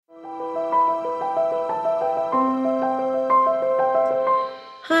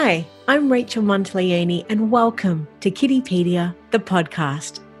Hi, I'm Rachel Monteleone and welcome to Kiddipedia, the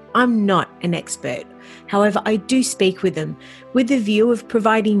podcast. I'm not an expert. However, I do speak with them with the view of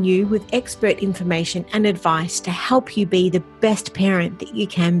providing you with expert information and advice to help you be the best parent that you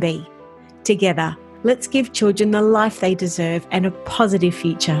can be. Together, let's give children the life they deserve and a positive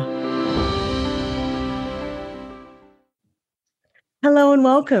future. Hello and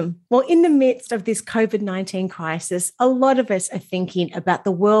welcome. Well, in the midst of this COVID-19 crisis, a lot of us are thinking about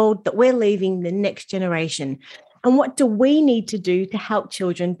the world that we're leaving the next generation and what do we need to do to help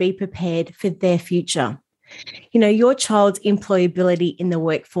children be prepared for their future. You know, your child's employability in the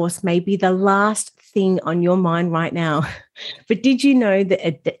workforce may be the last thing on your mind right now. But did you know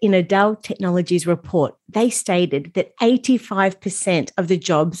that in a Dell Technologies report, they stated that 85% of the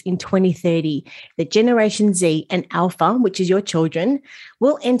jobs in 2030 that Generation Z and Alpha, which is your children,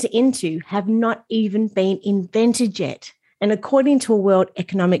 will enter into have not even been invented yet. And according to a World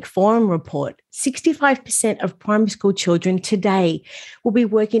Economic Forum report, 65% of primary school children today will be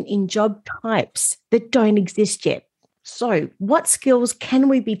working in job types that don't exist yet. So, what skills can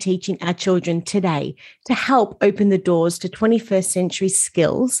we be teaching our children today to help open the doors to 21st century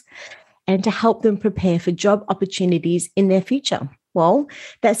skills and to help them prepare for job opportunities in their future? Well,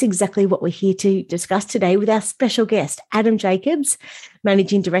 that's exactly what we're here to discuss today with our special guest, Adam Jacobs,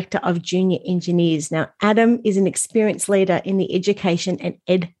 Managing Director of Junior Engineers. Now, Adam is an experienced leader in the education and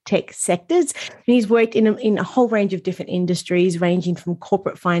ed tech sectors, and he's worked in a whole range of different industries, ranging from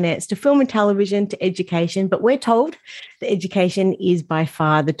corporate finance to film and television to education. But we're told that education is by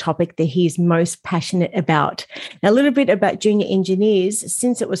far the topic that he's most passionate about. Now, a little bit about Junior Engineers.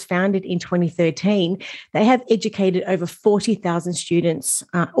 Since it was founded in 2013, they have educated over 40,000 students,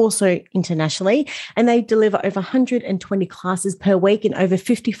 also internationally, and they deliver over 120 classes per week in over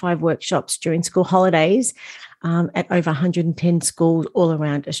 55 workshops during school holidays at over 110 schools all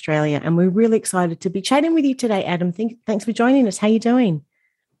around Australia. And we're really excited to be chatting with you today, Adam. Thanks for joining us. How are you doing?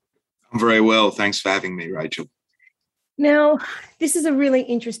 I'm very well. Thanks for having me, Rachel. Now, this is a really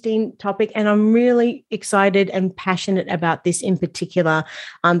interesting topic, and I'm really excited and passionate about this in particular,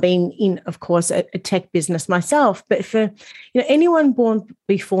 being in, of course, a tech business myself. But for anyone born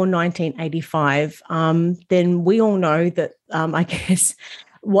before 1985, then we all know that, I guess,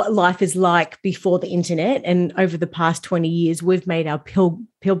 what life is like before the internet. And over the past 20 years, we've made our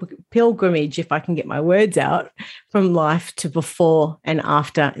pilgrimage, if I can get my words out, from life to before and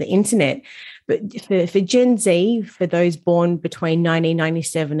after the internet. But for Gen Z, for those born between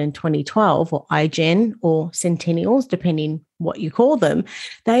 1997 and 2012, or iGen or Centennials, depending what you call them,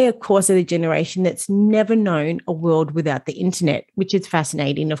 they, of course, are the generation that's never known a world without the internet, which is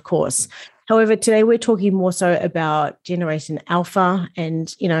fascinating, of course. However, today we're talking more so about Generation Alpha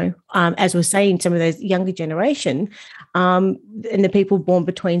and, as we're saying, some of those younger generation and the people born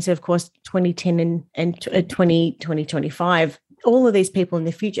between, so of course, 2010 and 2025. All of these people in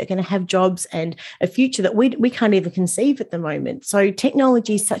the future are going to have jobs and a future that we can't even conceive at the moment. So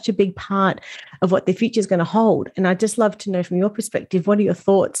technology is such a big part of what the future is going to hold. And I'd just love to know from your perspective, what are your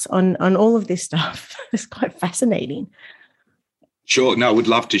thoughts on all of this stuff? It's quite fascinating. Sure. No, I would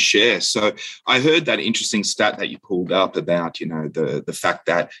love to share. So I heard that interesting stat that you pulled up about, the fact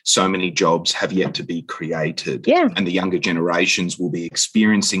that so many jobs have yet to be created, and the younger generations will be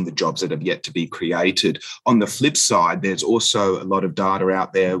experiencing the jobs that have yet to be created. On the flip side, there's also a lot of data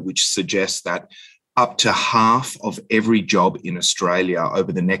out there which suggests that up to half of every job in Australia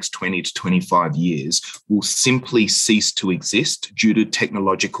over the next 20 to 25 years will simply cease to exist due to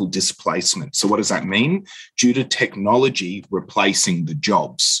technological displacement. So what does that mean? Due to technology replacing the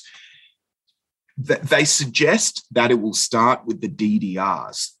jobs. They suggest that it will start with the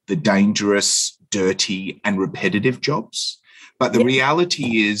DDRs, the dangerous, dirty, and repetitive jobs. But the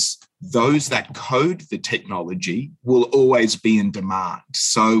reality is those that code the technology will always be in demand.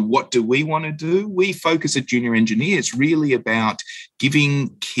 So what do we want to do? We focus at Junior Engineers really about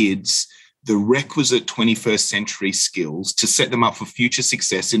giving kids the requisite 21st century skills to set them up for future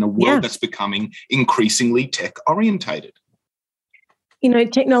success in a world that's becoming increasingly tech orientated.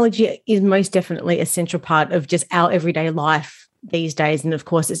 Technology is most definitely a central part of just our everyday life these days. And of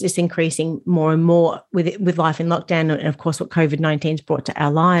course, it's just increasing more and more with life in lockdown and of course what COVID-19 has brought to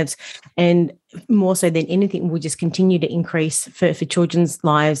our lives. And more so than anything, will just continue to increase for children's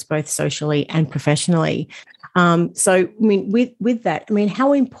lives, both socially and professionally. With that,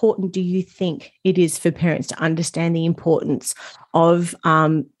 how important do you think it is for parents to understand the importance of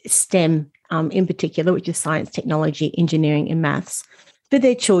STEM in particular, which is science, technology, engineering, and maths, for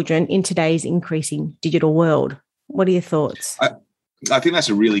their children in today's increasing digital world? What are your thoughts? I think that's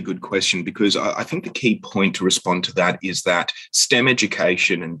a really good question, because I think the key point to respond to that is that STEM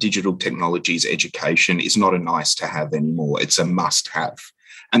education and digital technologies education is not a nice to have anymore. It's a must have.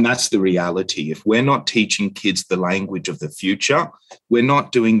 And that's the reality. If we're not teaching kids the language of the future, we're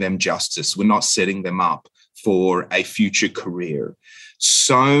not doing them justice. We're not setting them up for a future career.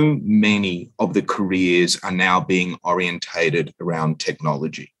 So many of the careers are now being orientated around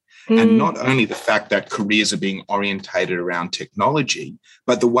technology. And not only the fact that careers are being orientated around technology,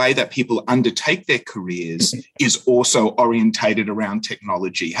 but the way that people undertake their careers is also orientated around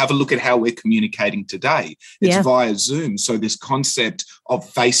technology. Have a look at how we're communicating today. It's via Zoom. So this concept of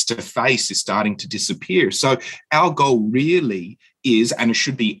face-to-face is starting to disappear. So our goal really is, and it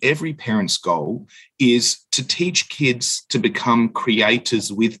should be every parent's goal, is to teach kids to become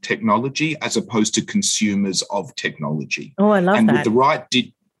creators with technology as opposed to consumers of technology. Oh, I love that. With the right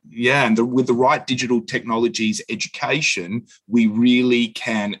with the right digital technologies education, we really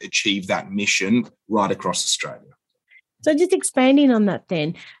can achieve that mission right across Australia. So just expanding on that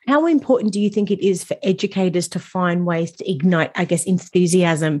then, how important do you think it is for educators to find ways to ignite, I guess,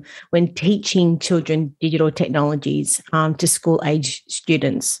 enthusiasm when teaching children digital technologies to school-age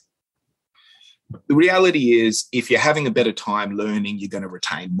students? The reality is, if you're having a better time learning, you're going to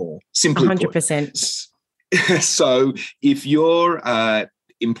retain more. Simply 100%. Put. So if you're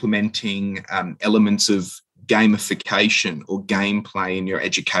implementing elements of gamification or gameplay in your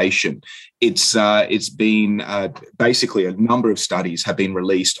education, it's been basically a number of studies have been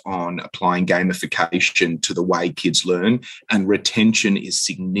released on applying gamification to the way kids learn, and retention is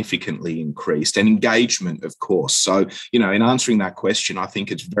significantly increased, and engagement, of course. So, in answering that question, I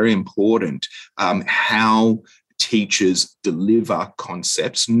think it's very important how teachers deliver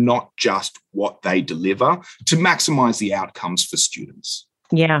concepts, not just what they deliver, to maximize the outcomes for students.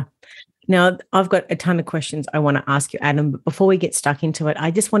 Yeah. Now, I've got a ton of questions I want to ask you, Adam, but before we get stuck into it, I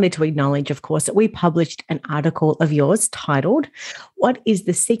just wanted to acknowledge, of course, that we published an article of yours titled, "What is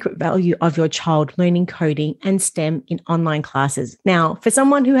the secret value of your child learning coding and STEM in online classes?" Now, for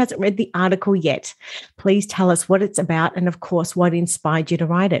someone who hasn't read the article yet, please tell us what it's about and, of course, what inspired you to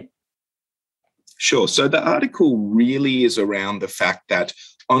write it. Sure. So the article really is around the fact that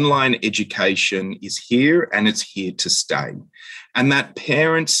online education is here and it's here to stay. And that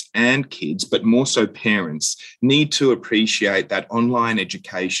parents and kids, but more so parents, need to appreciate that online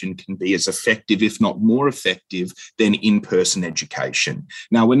education can be as effective, if not more effective, than in-person education.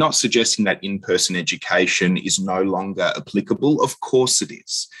 Now, we're not suggesting that in-person education is no longer applicable. Of course it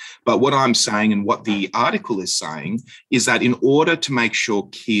is. But what I'm saying, and what the article is saying, is that in order to make sure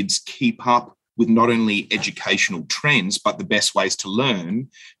kids keep up with not only educational trends, but the best ways to learn,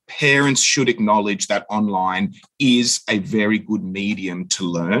 parents should acknowledge that online is a very good medium to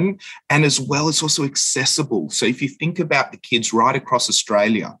learn, and as well, it's also accessible. So if you think about the kids right across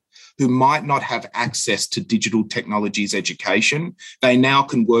Australia who might not have access to digital technologies education, they now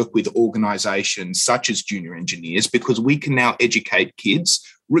can work with organisations such as Junior Engineers, because we can now educate kids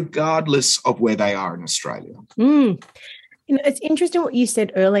regardless of where they are in Australia. It's interesting what you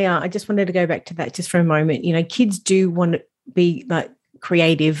said earlier. I just wanted to go back to that just for a moment. Kids do want to be like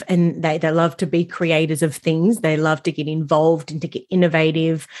creative, and they love to be creators of things. They love to get involved and to get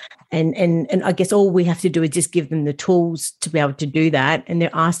innovative. And I guess all we have to do is just give them the tools to be able to do that. And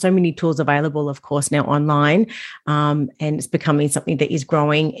there are so many tools available, of course, now online. And it's becoming something that is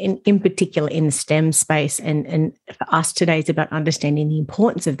growing, in particular in the STEM space. And for us today, it's about understanding the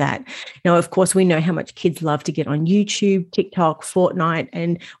importance of that. Now, of course, we know how much kids love to get on YouTube, TikTok, Fortnite,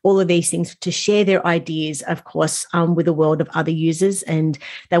 and all of these things to share their ideas, of course, with the world of other users. And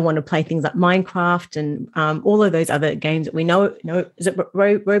they want to play things like Minecraft and all of those other games that we know. Is it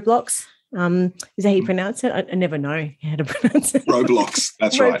Roblox? Is that how you pronounce it? I never know how to pronounce it. Roblox,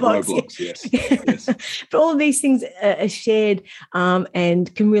 that's right. Roblox, yes. But all of these things are shared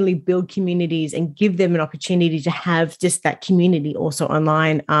and can really build communities and give them an opportunity to have just that community also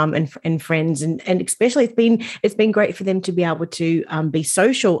online and friends. And especially it's been great for them to be able to be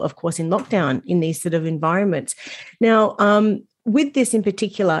social, of course, in lockdown in these sort of environments. Now, with this in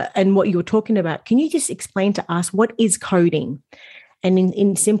particular and what you were talking about, can you just explain to us what is coding? And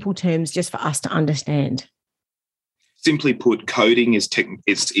in simple terms, just for us to understand. Simply put, coding is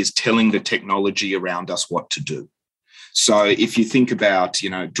telling the technology around us what to do. So if you think about,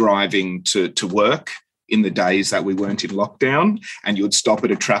 driving to work in the days that we weren't in lockdown and you would stop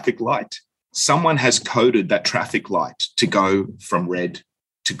at a traffic light, someone has coded that traffic light to go from red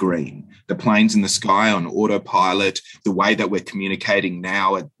to green. The planes in the sky on autopilot, the way that we're communicating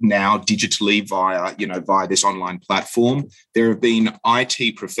now digitally via this online platform. There have been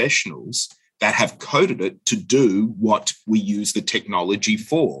IT professionals that have coded it to do what we use the technology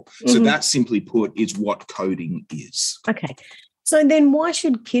for. So that, simply put, is what coding is. Okay. So then why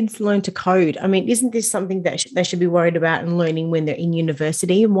should kids learn to code? I mean, isn't this something that they should be worried about and learning when they're in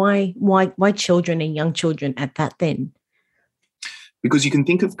university? And why children and young children at that then? Because you can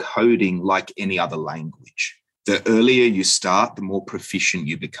think of coding like any other language. The earlier you start, the more proficient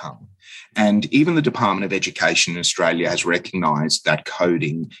you become. And even the Department of Education in Australia has recognised that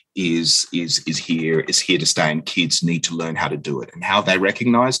coding is here to stay, and kids need to learn how to do it. And how they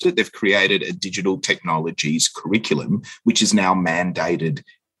recognised it, they've created a digital technologies curriculum, which is now mandated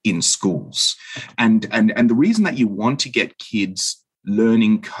in schools. And the reason that you want to get kids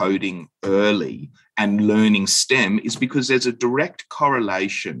learning coding early and learning STEM is because there's a direct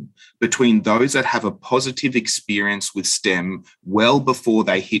correlation between those that have a positive experience with STEM well before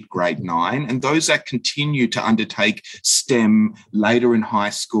they hit grade 9 and those that continue to undertake STEM later in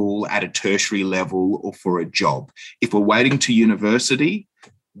high school at a tertiary level or for a job. If we're waiting to university,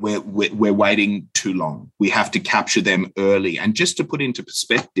 we're waiting too long. We have to capture them early. And just to put into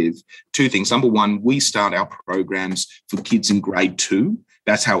perspective, two things. Number one, we start our programs for kids in grade 2.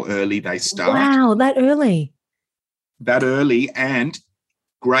 That's how early they start. Wow, that early. That early. And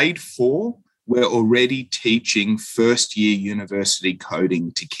grade 4, we're already teaching first-year university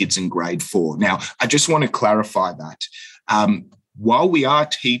coding to kids in grade 4. Now, I just want to clarify that. While we are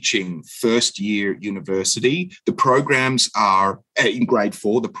teaching first-year university, the programs are in grade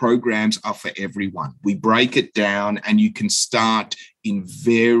 4, the programs are for everyone. We break it down and you can start in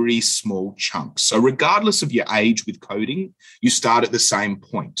very small chunks. So regardless of your age with coding, you start at the same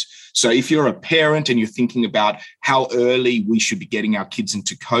point. So if you're a parent and you're thinking about how early we should be getting our kids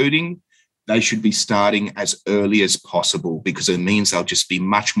into coding, they should be starting as early as possible because it means they'll just be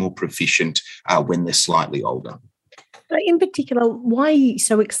much more proficient when they're slightly older. In particular, why are you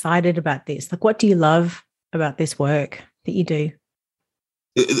so excited about this? Like, what do you love about this work that you do?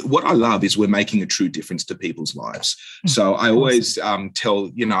 What I love is we're making a true difference to people's lives. So I always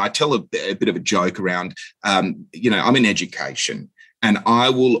tell a bit of a joke around, I'm in education and I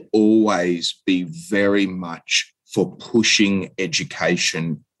will always be very much for pushing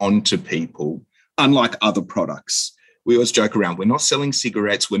education onto people, unlike other products. We always joke around, we're not selling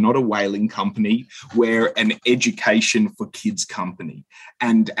cigarettes, we're not a whaling company, we're an education for kids company.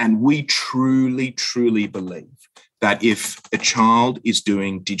 And we truly, truly believe that if a child is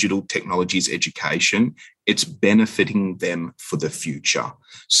doing digital technologies education, it's benefiting them for the future.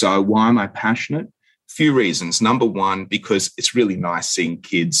 So why am I passionate? Few reasons. Number one, because it's really nice seeing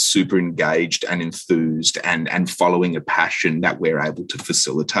kids super engaged and enthused and following a passion that we're able to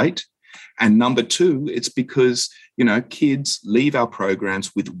facilitate. And number two, it's because, kids leave our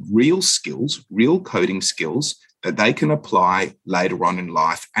programs with real skills, real coding skills that they can apply later on in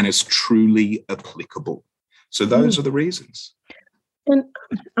life and is truly applicable. So those are the reasons. And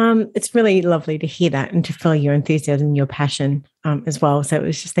it's really lovely to hear that and to feel your enthusiasm and your passion as well. So it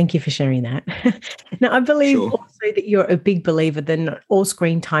was just, thank you for sharing that. Now, I believe also that you're a big believer that not all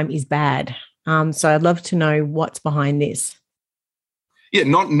screen time is bad. So I'd love to know what's behind this. Yeah,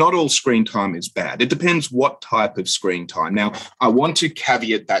 not all screen time is bad. It depends what type of screen time. Now, I want to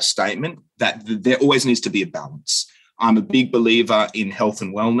caveat that statement that there always needs to be a balance. I'm a big believer in health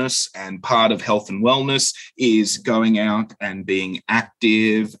and wellness, and part of health and wellness is going out and being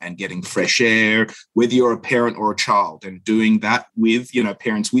active and getting fresh air, whether you're a parent or a child, and doing that with,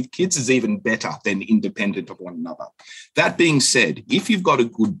 parents with kids is even better than independent of one another. That being said, if you've got a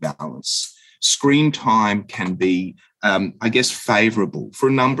good balance, screen time can be favourable for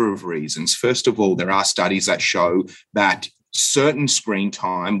a number of reasons. First of all, there are studies that show that certain screen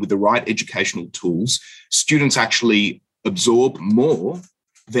time with the right educational tools, students actually absorb more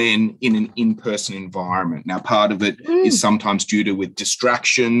than in an in-person environment. Now, part of it is sometimes due to with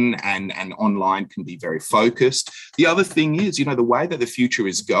distraction and online can be very focused. The other thing is, the way that the future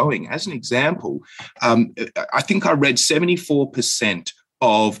is going. As an example, I think I read 74%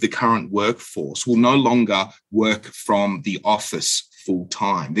 of the current workforce will no longer work from the office full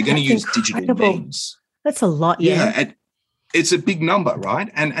time. They're going to use digital means. That's a lot, yeah. It's a big number, right?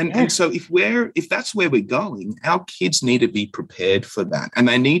 And so if that's where we're going, our kids need to be prepared for that. And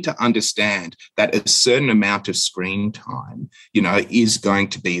they need to understand that a certain amount of screen time, is going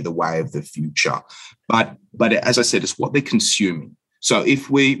to be the way of the future. But as I said, it's what they're consuming. So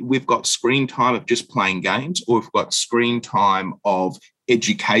if we've got screen time of just playing games, or we've got screen time of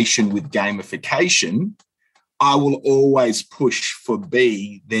education with gamification, I will always push for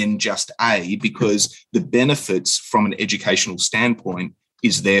B than just A, because the benefits from an educational standpoint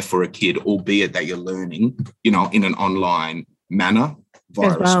is there for a kid, albeit that you're learning, in an online manner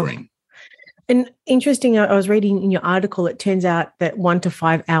via a screen. And interesting, I was reading in your article, it turns out that 1 to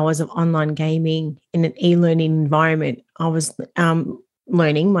 5 hours of online gaming in an e-learning environment, I was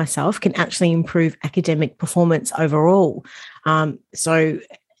learning myself, can actually improve academic performance overall. So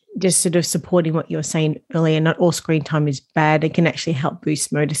just sort of supporting what you were saying earlier, not all screen time is bad. It can actually help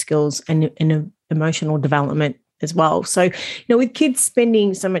boost motor skills and emotional development as well. So, with kids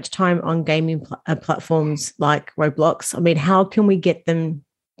spending so much time on gaming platforms like Roblox, I mean, how can we get them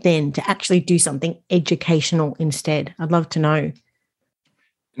then to actually do something educational instead? I'd love to know.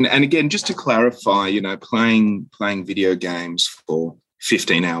 And again, just to clarify, playing video games for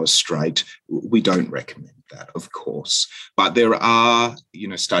 15 hours straight, we don't recommend that, of course. But there are,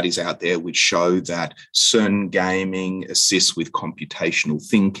 studies out there which show that certain gaming assists with computational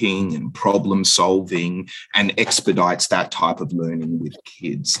thinking and problem solving and expedites that type of learning with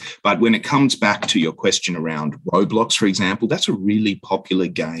kids. But when it comes back to your question around Roblox, for example, that's a really popular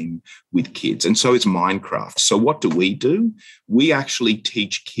game with kids. And so is Minecraft. So what do? We actually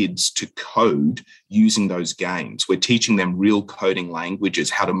teach kids to code using those games. We're teaching them real coding languages,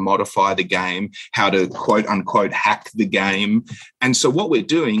 how to modify the game, how to quote unquote hack the game. And so what we're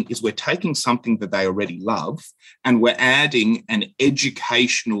doing is we're taking something that they already love and we're adding an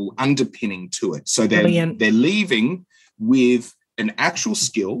educational underpinning to it. So they're leaving with an actual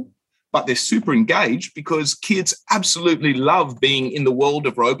skill, but they're super engaged because kids absolutely love being in the world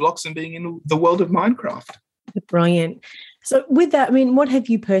of Roblox and being in the world of Minecraft. Brilliant. So with that, I mean, what have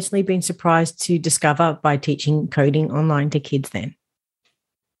you personally been surprised to discover by teaching coding online to kids then?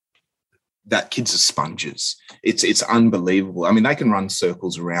 That kids are sponges. It's unbelievable. I mean, they can run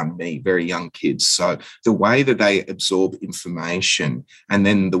circles around me, very young kids. So the way that they absorb information and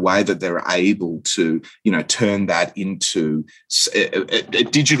then the way that they're able to, turn that into a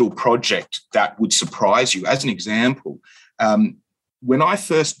digital project that would surprise you. As an example, when I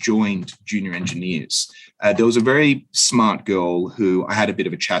first joined Junior Engineers, there was a very smart girl who I had a bit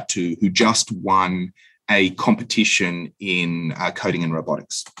of a chat to who just won a competition in coding and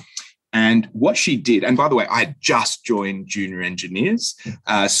robotics. And what she did, and by the way, I had just joined Junior Engineers,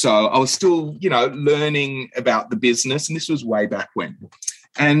 so I was still, learning about the business, and this was way back when.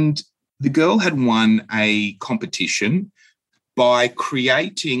 And the girl had won a competition by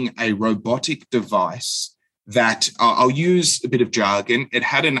creating a robotic device that, I'll use a bit of jargon, it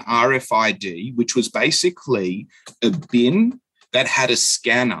had an RFID, which was basically a bin that had a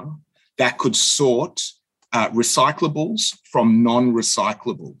scanner that could sort recyclables from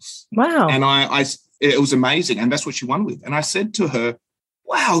non-recyclables. Wow. And it was amazing. And that's what she won with. And I said to her,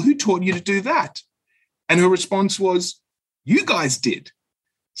 wow, who taught you to do that? And her response was, you guys did.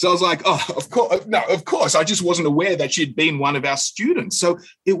 So I was like, oh, of course. No, of course. I just wasn't aware that she'd been one of our students. So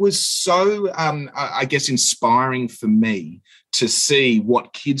it was so, I guess, inspiring for me to see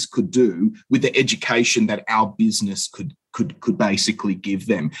what kids could do with the education that our business could basically give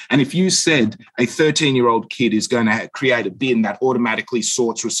them. And if you said a 13-year-old kid is going to create a bin that automatically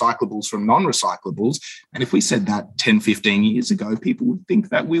sorts recyclables from non-recyclables, and if we said that 10, 15 years ago, people would think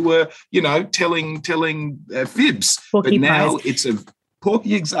that we were, telling fibs. But now it's a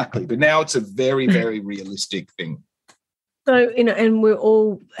porky, exactly. But now it's a very, very realistic thing. So, and we're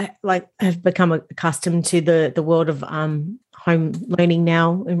all have become accustomed to the world of home learning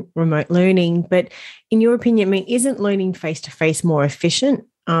now and remote learning. But in your opinion, I mean, isn't learning face-to-face more efficient?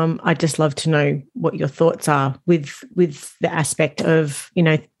 I'd just love to know what your thoughts are with the aspect of,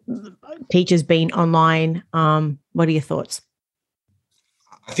 teachers being online. What are your thoughts?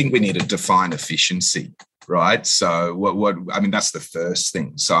 I think we need to define efficiency. Right. So that's the first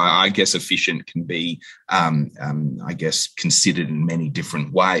thing. So I guess efficient can be, considered in many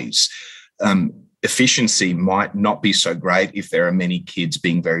different ways. Efficiency might not be so great if there are many kids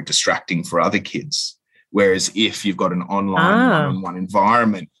being very distracting for other kids. Whereas if you've got an online one-on-one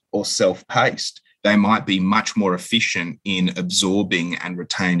environment or self-paced, they might be much more efficient in absorbing and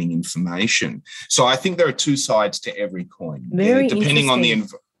retaining information. So I think there are two sides to every coin. Depending on the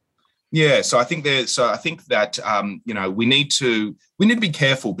environment. Yeah, so I think that we need to be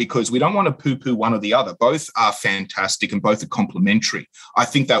careful because we don't want to poo-poo one or the other. Both are fantastic and both are complementary. I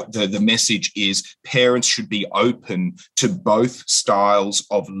think that the message is parents should be open to both styles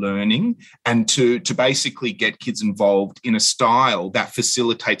of learning and to basically get kids involved in a style that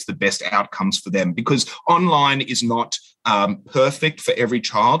facilitates the best outcomes for them, because online is not perfect for every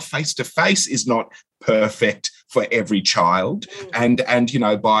child. Face-to-face is not perfect for every child. And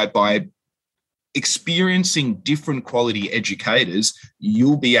by experiencing different quality educators,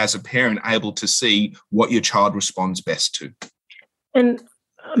 you'll be, as a parent, able to see what your child responds best to. And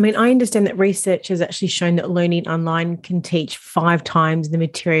I mean, I understand that research has actually shown that learning online can teach 5 times the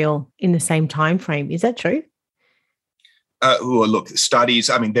material in the same time frame. Is that true? Well, look, studies,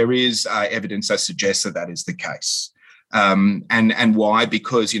 I mean, there is evidence that suggests that is the case. And why?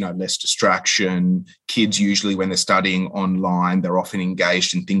 Because, less distraction. Kids usually, when they're studying online, they're often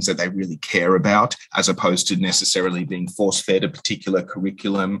engaged in things that they really care about, as opposed to necessarily being force-fed a particular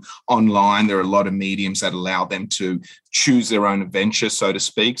curriculum. Online, there are a lot of mediums that allow them to choose their own adventure, so to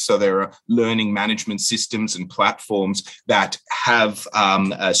speak. So there are learning management systems and platforms that have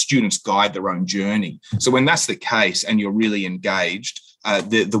students guide their own journey. So when that's the case and you're really engaged,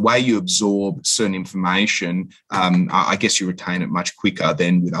 the way you absorb certain information, I guess you retain it much quicker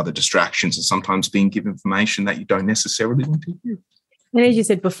than with other distractions and sometimes being given information that you don't necessarily want to hear. And as you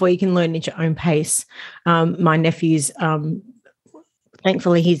said before, you can learn at your own pace. My nephew's,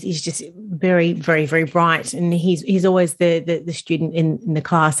 thankfully, he's just very, very, very bright, and he's always the student in the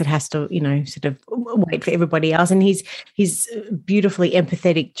class that has to, sort of wait for everybody else. And he's a beautifully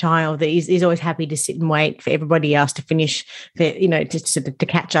empathetic child that he's always happy to sit and wait for everybody else to finish, to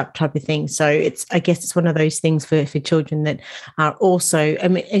catch up type of thing. So I guess it's one of those things for children that are also, I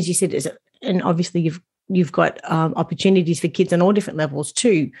mean, as you said, and obviously you've got opportunities for kids on all different levels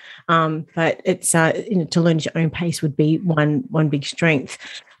too. But it's to learn at your own pace would be one big strength.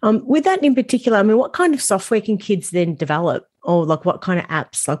 With that in particular, I mean, what kind of software can kids then develop, or like what kind of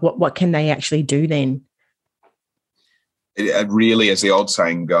apps, like what can they actually do then? It really, as the old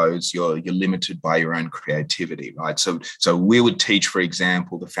saying goes, you're limited by your own creativity, right? So we would teach, for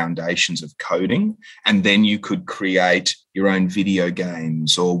example, the foundations of coding, and then you could create your own video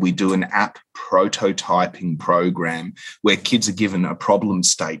games, or we do an app prototyping program where kids are given a problem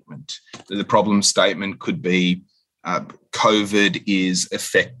statement. The problem statement could be COVID is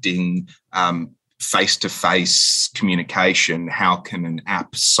affecting face-to-face communication. How can an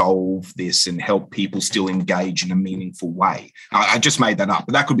app solve this and help people still engage in a meaningful way? I just made that up,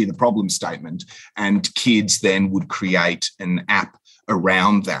 but that could be the problem statement. And kids then would create an app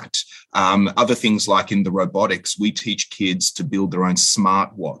around that. Other things like in the robotics, we teach kids to build their own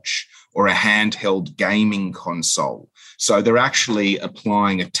smartwatch or a handheld gaming console. So they're actually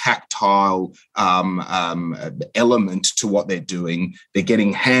applying a tactile element to what they're doing. They're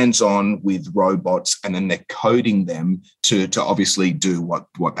getting hands-on with robots, and then they're coding them to obviously do what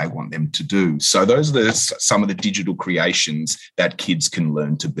they want them to do. So those are some of the digital creations that kids can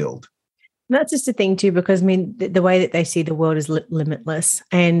learn to build. That's just a thing too, because I mean, the way that they see the world is limitless.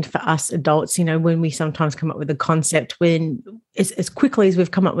 And for us adults, when we sometimes come up with a concept, when as quickly as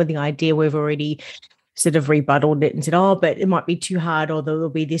we've come up with the idea, we've already sort of rebutted it and said, oh, but it might be too hard, or there will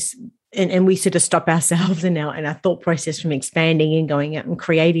be this. And we sort of stop ourselves and our thought process from expanding and going out and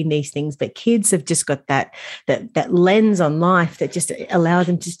creating these things. But kids have just got that lens on life that just allows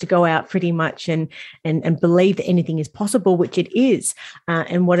them just to go out pretty much and believe that anything is possible, which it is.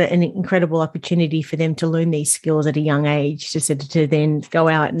 And what an incredible opportunity for them to learn these skills at a young age, to then go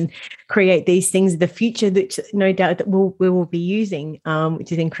out and create these things in the future that no doubt that we will be using,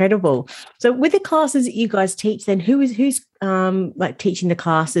 which is incredible. So with the classes that you guys teach, then who's like teaching the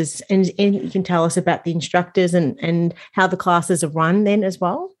classes, and you can tell us about the instructors and how the classes are run then as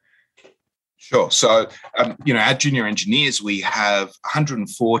well? Sure. So, at Junior Engineers, we have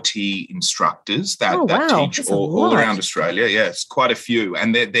 140 instructors that teach all around Australia. Yeah, it's quite a few.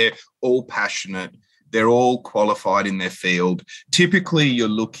 And they're all passionate. They're all qualified in their field. Typically, you're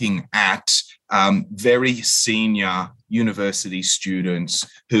looking at very senior university students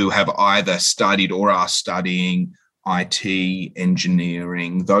who have either studied or are studying IT,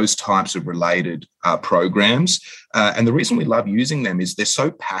 engineering, those types of related programs. And the reason we love using them is they're so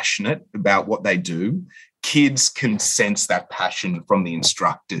passionate about what they do. Kids can sense that passion from the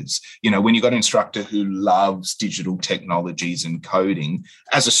instructors. When you've got an instructor who loves digital technologies and coding,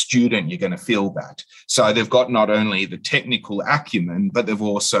 as a student, you're going to feel that. So they've got not only the technical acumen, but they've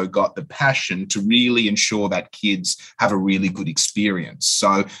also got the passion to really ensure that kids have a really good experience.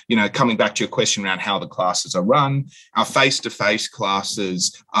 So, coming back to your question around how the classes are run, our face-to-face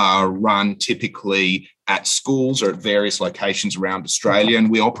classes are run typically at schools or at various locations around Australia, and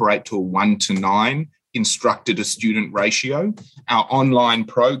we operate to a 1-to-9 instructor to student ratio. Our online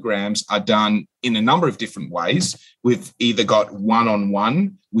programs are done in a number of different ways. We've either got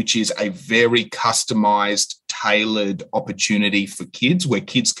one-on-one, which is a very customized, tailored opportunity for kids, where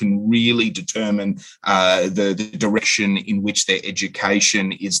kids can really determine the direction in which their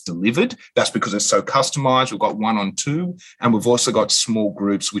education is delivered. That's because it's so customized. We've got 1-on-2, and we've also got small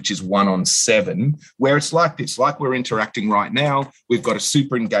groups, which is 1-on-7, where it's like this, like we're interacting right now. We've got a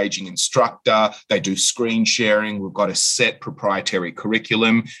super engaging instructor. They do screen sharing. We've got a set proprietary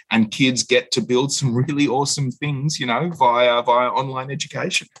curriculum, and kids get to build some really awesome things, via online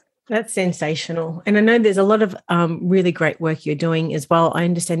education. That's sensational. And I know there's a lot of really great work you're doing as well. I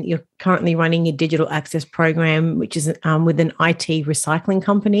understand that you're currently running a digital access program, which is with an IT recycling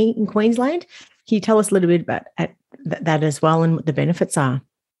company in Queensland. Can you tell us a little bit about that as well and what the benefits are?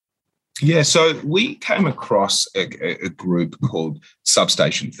 Yeah, so we came across a group called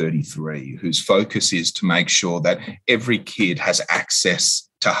Substation 33, whose focus is to make sure that every kid has access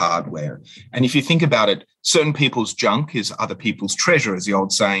to hardware. And if you think about it, certain people's junk is other people's treasure, as the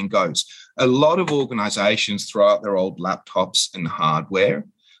old saying goes. A lot of organisations throw out their old laptops and hardware,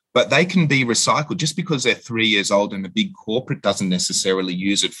 but they can be recycled. Just because they're 3 years old and a big corporate doesn't necessarily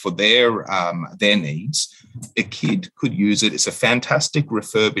use it for their needs, a kid could use it. It's a fantastic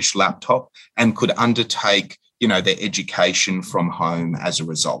refurbished laptop and could undertake their education from home as a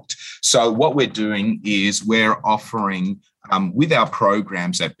result. So what we're doing is we're offering with our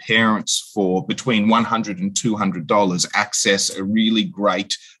programs that parents for between $100 and $200 access a really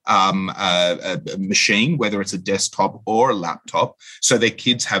great a machine, whether it's a desktop or a laptop, so their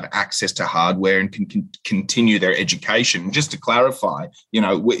kids have access to hardware and can continue their education. Just to clarify,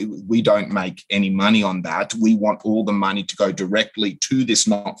 we don't make any money on that. We want all the money to go directly to this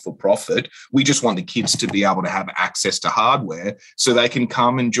not-for-profit. We just want the kids to be able to have access to hardware so they can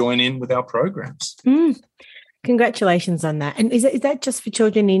come and join in with our programs. Congratulations on that. And is that just for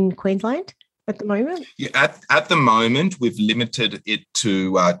children in Queensland at the moment? Yeah, at the moment, we've limited it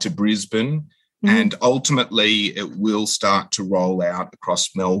to Brisbane, and ultimately it will start to roll out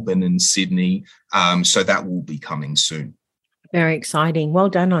across Melbourne and Sydney. So that will be coming soon. Very exciting. Well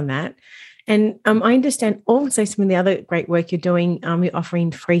done on that. And I understand also some of the other great work you're doing. You're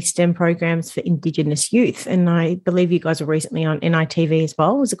offering free STEM programs for Indigenous youth. And I believe you guys were recently on NITV as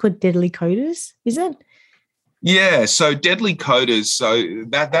well. Was it called Deadly Coders? Is it? Yeah, so Deadly Coders, so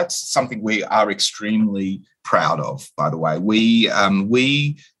that's something we are extremely proud of, by the way.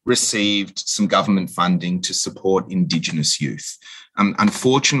 We received some government funding to support Indigenous youth.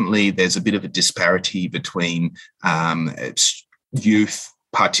 Unfortunately, there's a bit of a disparity between youth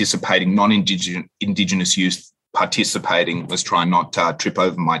participating, non-Indigenous youth participating, let's try not to trip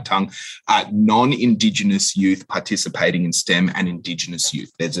over my tongue, non-Indigenous youth participating in STEM and Indigenous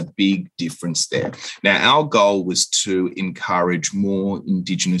youth. There's a big difference there. Now, our goal was to encourage more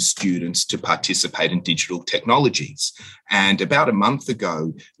Indigenous students to participate in digital technologies. And about a month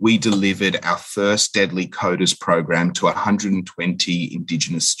ago, we delivered our first Deadly Coders program to 120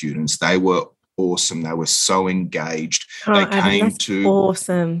 Indigenous students. They were awesome. They were so engaged.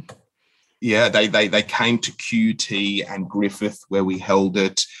 Awesome. Yeah, they came to QT and Griffith where we held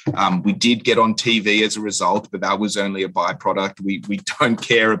it. We did get on TV as a result, but that was only a byproduct. We don't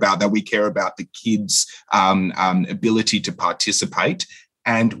care about that. We care about the kids' ability to participate,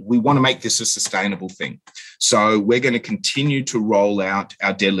 and we want to make this a sustainable thing. So we're going to continue to roll out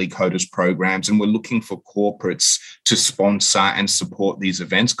our Deadly Coders programs, and we're looking for corporates to sponsor and support these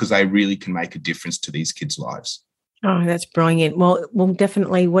events because they really can make a difference to these kids' lives. Oh, that's brilliant. Well,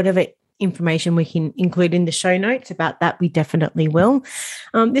 definitely whatever information we can include in the show notes about that, we definitely will.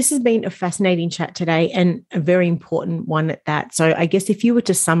 This has been a fascinating chat today and a very important one at that. So I guess if you were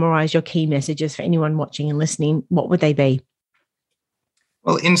to summarize your key messages for anyone watching and listening, what would they be?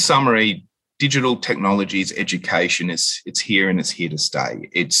 Well, in summary, digital technologies education it's here and it's here to stay.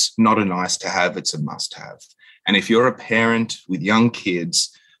 It's not a nice to have, it's a must have. And if you're a parent with young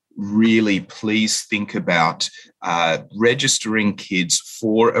kids, really please think about registering kids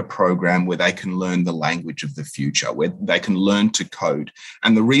for a program where they can learn the language of the future, where they can learn to code.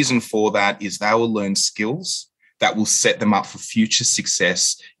 And the reason for that is they will learn skills that will set them up for future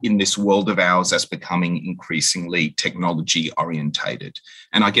success in this world of ours that's becoming increasingly technology orientated.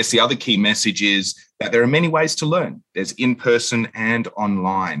 And I guess the other key message is that there are many ways to learn. There's in-person and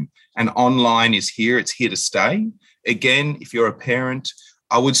online. And online is here, it's here to stay. Again, if you're a parent,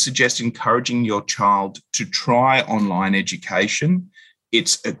 I would suggest encouraging your child to try online education.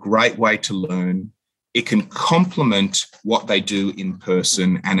 It's a great way to learn. It can complement what they do in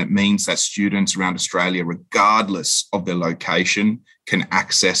person, and it means that students around Australia, regardless of their location, can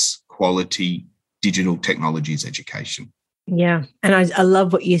access quality digital technologies education. Yeah. And I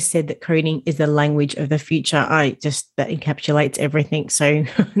love what you said, that coding is the language of the future. That encapsulates everything. So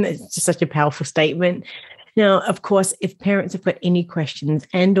it's just such a powerful statement. Now, of course, if parents have got any questions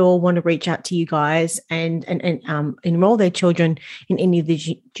and or want to reach out to you guys and enroll their children in any of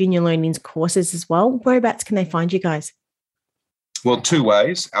the Junior Learning's courses as well, whereabouts can they find you guys? Well, two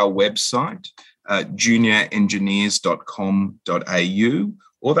ways. Our website, juniorengineers.com.au,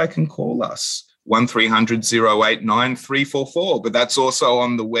 or they can call us 1300 089 344. But that's also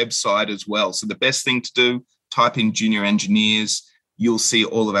on the website as well. So the best thing to do, type in Junior Engineers. You'll see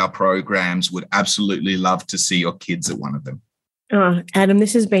all of our programs. Would absolutely love to see your kids at one of them. Oh, Adam,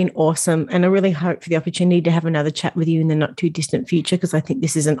 this has been awesome. And I really hope for the opportunity to have another chat with you in the not too distant future, because I think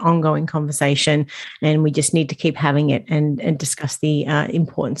this is an ongoing conversation and we just need to keep having it and discuss the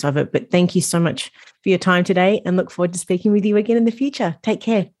importance of it. But thank you so much for your time today, and look forward to speaking with you again in the future. Take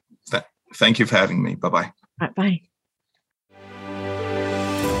care. Thank you for having me. Bye-bye. Bye.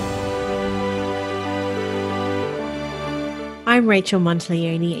 I'm Rachel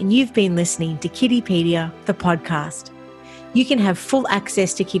Monteleone, and you've been listening to Kiddipedia, the podcast. You can have full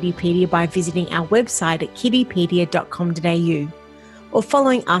access to Kiddipedia by visiting our website at kiddipedia.com.au or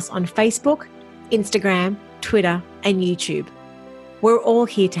following us on Facebook, Instagram, Twitter, and YouTube. We're all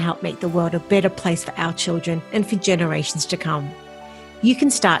here to help make the world a better place for our children and for generations to come. You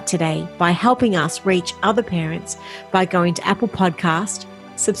can start today by helping us reach other parents by going to Apple Podcast,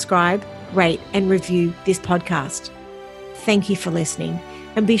 subscribe, rate, and review this podcast. Thank you for listening,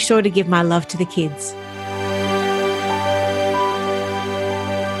 and be sure to give my love to the kids.